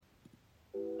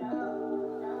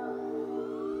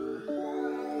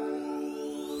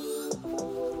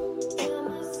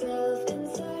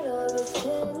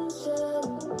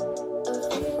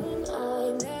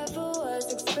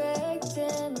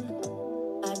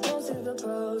the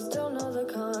pros, don't know the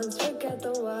cons, forget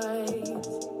the whys.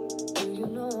 Do you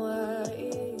know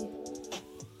why?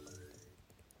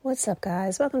 What's up,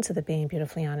 guys? Welcome to the Being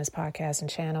Beautifully Honest podcast and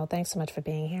channel. Thanks so much for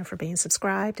being here, for being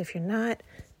subscribed. If you're not,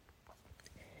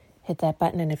 hit that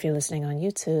button. And if you're listening on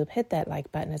YouTube, hit that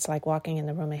like button. It's like walking in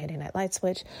the room and hitting that light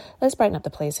switch. Let's brighten up the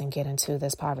place and get into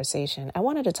this conversation. I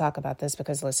wanted to talk about this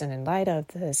because, listen, in light of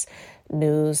this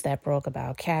news that broke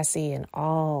about Cassie and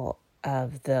all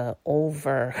of the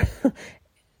over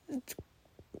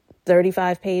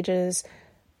 35 pages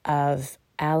of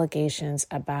allegations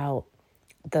about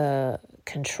the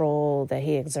control that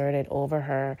he exerted over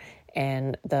her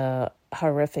and the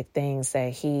horrific things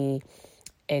that he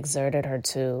exerted her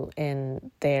to in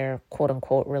their quote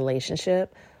unquote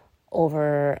relationship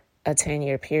over a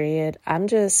 10-year period. I'm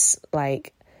just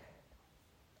like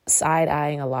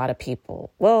side-eyeing a lot of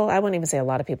people. Well, I wouldn't even say a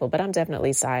lot of people, but I'm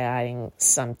definitely side-eyeing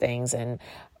some things. And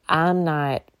I'm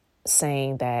not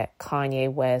saying that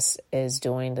Kanye West is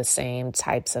doing the same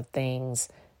types of things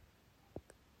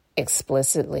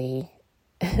explicitly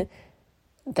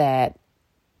that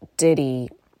Diddy,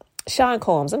 Sean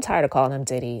Combs, I'm tired of calling him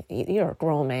Diddy. You're a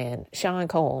grown man. Sean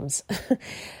Combs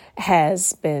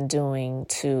has been doing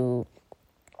to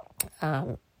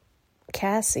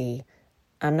Cassie.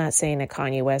 I'm not saying that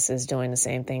Kanye West is doing the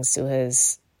same things to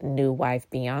his new wife,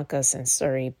 Bianca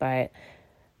Censori, but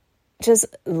just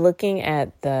looking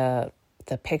at the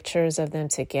pictures of them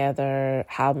together,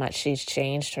 how much she's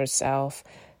changed herself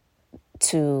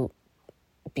to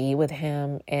be with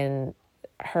him, and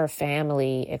her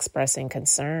family expressing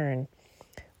concern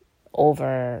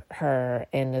over her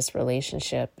in this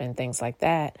relationship and things like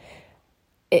that,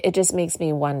 it just makes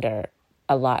me wonder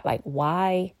a lot, like,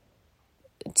 why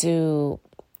do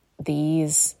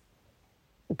these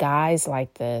guys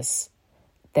like this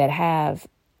that have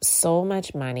so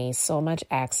much money, so much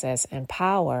access and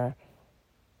power,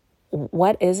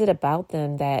 what is it about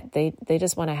them that they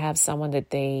just want to have someone that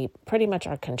they pretty much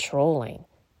are controlling?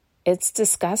 It's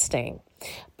disgusting.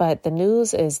 But the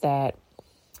news is that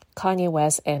Kanye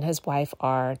West and his wife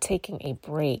are taking a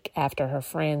break after her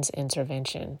friend's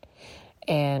intervention.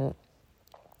 And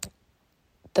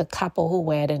the couple who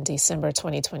wed in December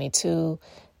 2022,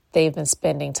 they've been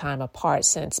spending time apart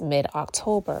since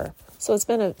mid-October. So it's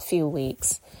been a few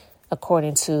weeks,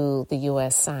 according to the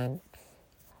U.S. Sun.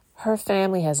 Her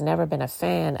family has never been a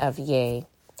fan of Ye,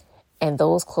 and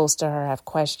those close to her have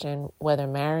questioned whether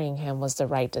marrying him was the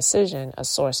right decision, a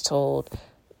source told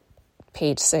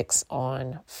Page 6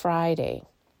 on Friday.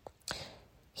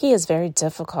 He is very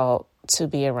difficult to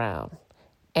be around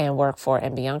and work for,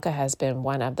 and Bianca has been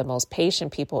one of the most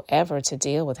patient people ever to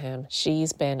deal with him.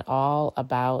 She's been all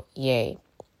about Ye.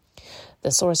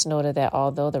 The source noted that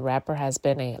although the rapper has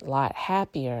been a lot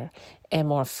happier and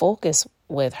more focused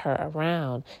with her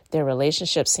around, their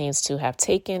relationship seems to have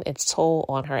taken its toll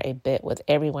on her a bit, with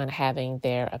everyone having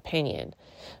their opinion.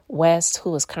 West,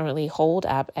 who is currently holed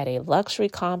up at a luxury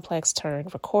complex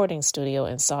turned recording studio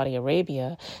in Saudi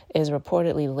Arabia, is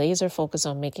reportedly laser focused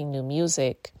on making new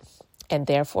music and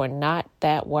therefore not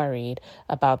that worried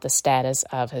about the status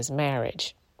of his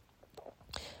marriage.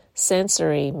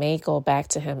 Censori may go back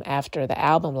to him after the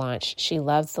album launch. She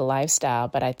loves the lifestyle,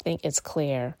 but I think it's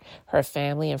clear her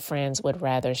family and friends would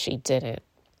rather she didn't.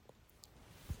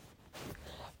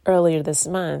 Earlier this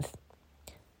month,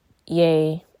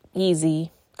 Ye,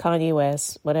 Yeezy, Kanye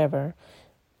West, whatever,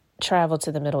 traveled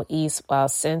to the Middle East while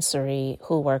Censori,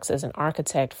 who works as an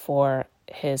architect for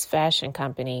his fashion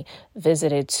company,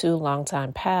 visited two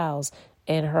longtime pals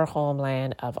in her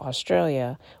homeland of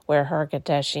Australia, where her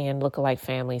Kardashian lookalike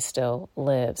family still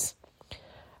lives.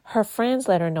 Her friends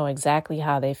let her know exactly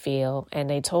how they feel, and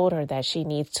they told her that she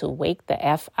needs to wake the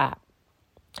F up.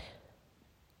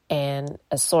 And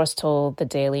a source told the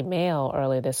Daily Mail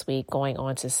earlier this week, going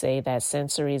on to say that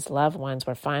Censori's loved ones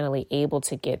were finally able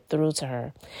to get through to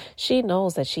her. She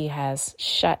knows that she has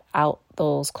shut out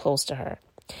those close to her,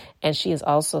 and she is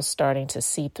also starting to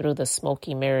see through the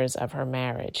smoky mirrors of her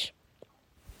marriage.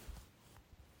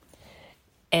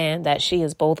 And that she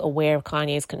is both aware of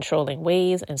Kanye's controlling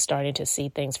ways and starting to see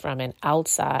things from an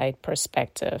outside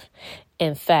perspective.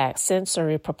 In fact,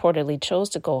 Censori purportedly chose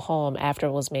to go home after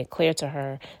it was made clear to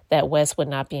her that West would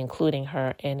not be including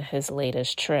her in his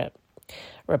latest trip.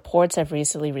 Reports have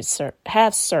recently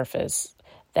surfaced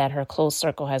that her close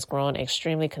circle has grown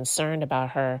extremely concerned about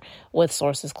her, with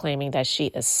sources claiming that she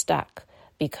is stuck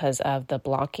because of the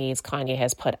blockades Kanye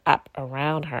has put up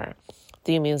around her.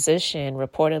 The musician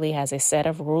reportedly has a set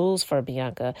of rules for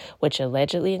Bianca, which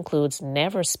allegedly includes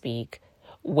never speak,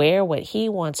 wear what he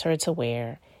wants her to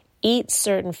wear, eat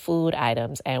certain food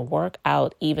items, and work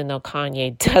out even though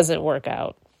Kanye doesn't work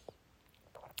out.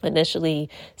 Initially,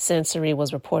 Sensory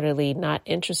was reportedly not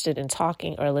interested in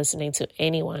talking or listening to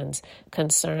anyone's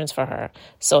concerns for her.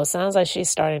 So it sounds like she's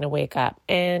starting to wake up.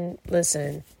 And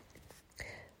listen,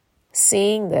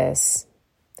 seeing this,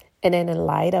 and then in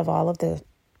light of all of the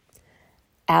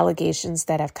allegations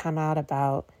that have come out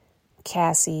about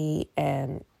Cassie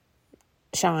and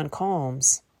Sean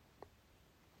Combs,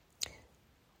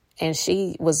 and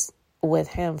she was with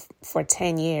him for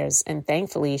 10 years, and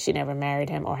thankfully she never married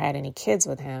him or had any kids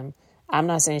with him. I'm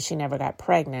not saying she never got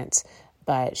pregnant,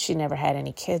 but she never had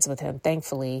any kids with him,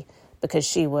 thankfully, because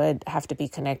she would have to be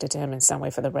connected to him in some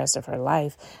way for the rest of her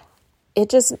life.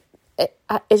 It's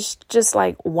just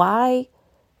like, why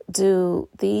do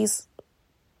these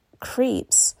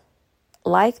creeps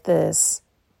like this,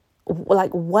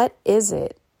 like, what is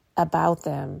it about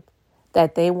them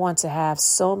that they want to have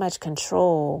so much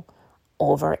control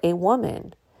over a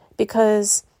woman?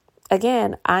 Because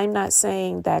again, I'm not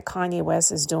saying that Kanye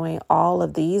West is doing all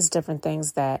of these different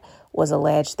things that was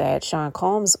alleged that Sean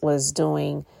Combs was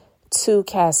doing to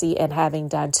Cassie and having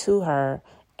done to her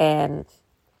and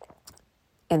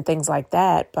things like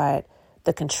that, but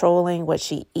the controlling what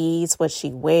she eats, what she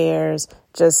wears,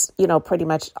 just, pretty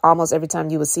much almost every time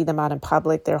you would see them out in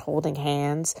public, they're holding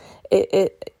hands.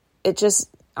 It just,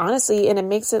 honestly, and it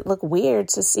makes it look weird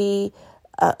to see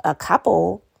a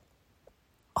couple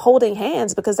holding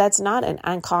hands, because that's not an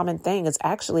uncommon thing. It's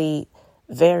actually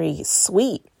very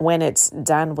sweet when it's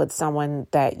done with someone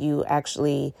that you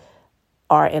actually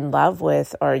are in love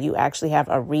with, or you actually have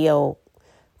a real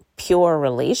pure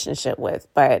relationship with.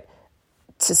 But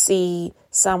to see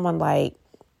someone like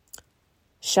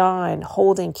Sean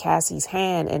holding Cassie's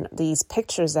hand in these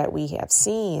pictures that we have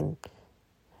seen,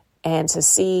 and to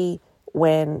see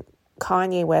when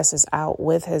Kanye West is out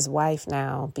with his wife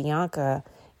now, Bianca,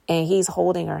 and he's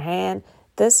holding her hand,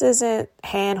 this isn't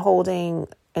hand holding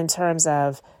in terms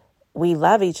of we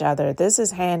love each other. This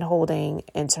is hand holding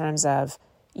in terms of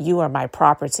you are my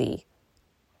property.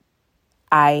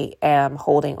 I am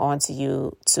holding on to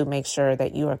you to make sure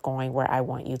that you are going where I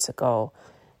want you to go.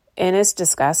 And it's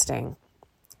disgusting.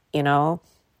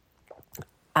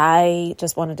 I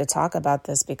just wanted to talk about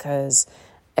this because,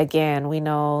 again, we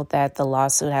know that the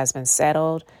lawsuit has been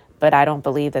settled, but I don't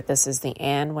believe that this is the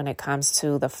end when it comes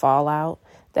to the fallout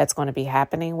that's going to be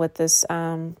happening with this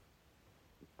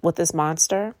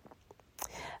monster.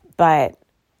 But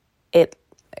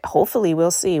hopefully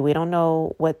we'll see. We don't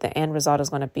know what the end result is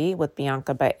going to be with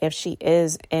Bianca, but if she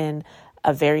is in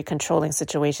a very controlling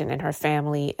situation and her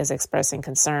family is expressing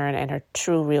concern, and her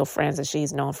true, real friends that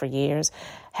she's known for years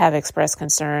have expressed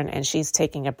concern, and she's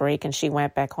taking a break and she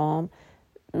went back home,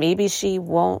 maybe she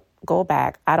won't go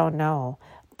back. I don't know.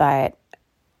 But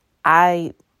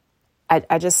I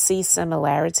just see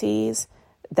similarities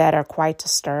that are quite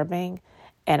disturbing.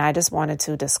 And I just wanted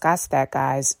to discuss that,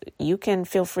 guys. You can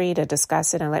feel free to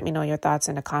discuss it and let me know your thoughts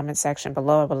in the comment section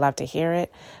below. I would love to hear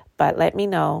it. But let me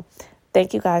know.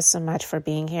 Thank you guys so much for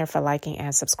being here, for liking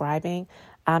and subscribing.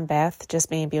 I'm Beth, just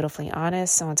being beautifully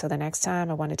honest. So until the next time,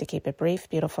 I wanted to keep it brief,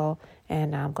 beautiful,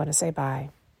 and I'm going to say bye.